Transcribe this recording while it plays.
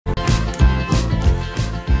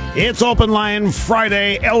It's Open Line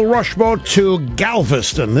Friday, El Rushbo to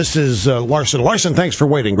Galveston. This is Larson. Larson, thanks for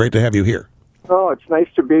waiting. Great to have you here. Oh, it's nice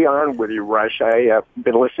to be on with you, Rush. I've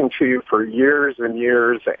been listening to you for years and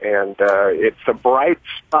years, and it's a bright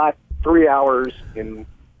spot 3 hours in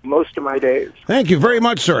most of my days. Thank you very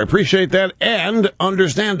much, sir. I appreciate that and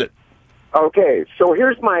understand it. Okay, so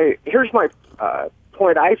here's my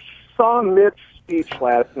point. I saw Mitt's speech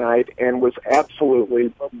last night and was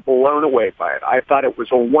absolutely blown away by it. I thought it was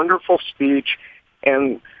a wonderful speech,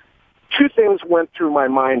 and two things went through my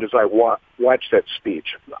mind as I watched that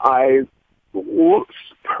speech. I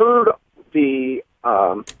heard the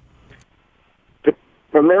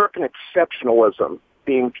American exceptionalism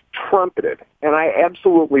being trumpeted, and I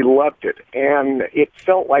absolutely loved it. And it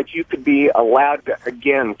felt like you could be allowed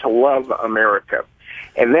again to love America.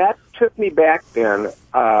 And that took me back then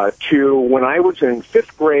to when I was in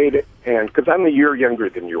fifth grade, and because I'm a year younger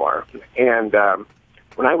than you are. And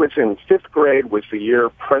when I was in fifth grade was the year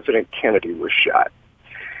President Kennedy was shot.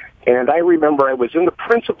 And I remember I was in the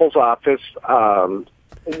principal's office,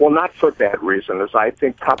 well, not for that reason, as I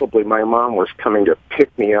think probably my mom was coming to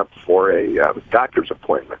pick me up for a doctor's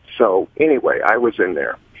appointment. So anyway, I was in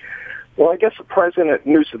there. Well, I guess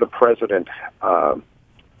news of the president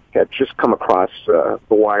had just come across the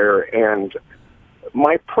wire, and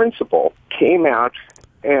my principal came out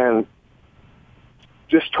and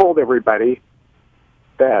just told everybody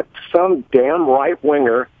that some damn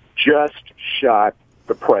right-winger just shot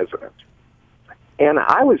the president. And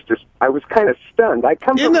I was kind of stunned.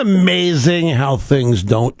 Isn't it amazing how things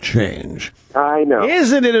don't change? I know.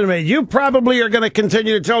 Isn't it amazing? You probably are going to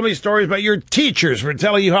continue to tell me stories about your teachers for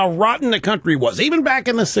telling you how rotten the country was, even back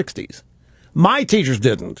in the 60s. My teachers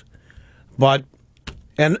didn't. But,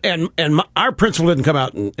 and our principal didn't come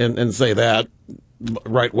out and say that,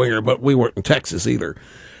 right-winger, but we weren't in Texas either.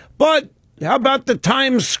 But how about the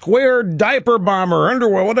Times Square diaper bomber,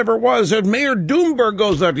 underwear, whatever it was, and Mayor Doomberg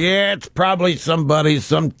goes up, yeah, it's probably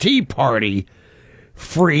some Tea Party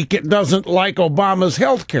freak. It doesn't like Obama's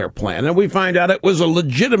health care plan. And we find out it was a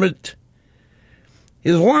legitimate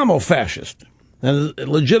Islamo-fascist. And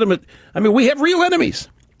legitimate, I mean, we have real enemies.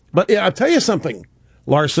 But yeah, I'll tell you something,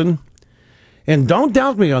 Larson, and don't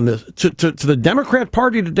doubt me on this. To the Democrat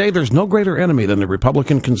Party today, there's no greater enemy than the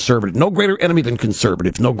Republican conservative. No greater enemy than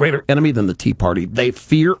conservatives. No greater enemy than the Tea Party. They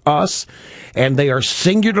fear us, and they are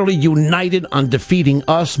singularly united on defeating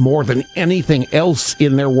us more than anything else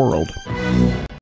in their world.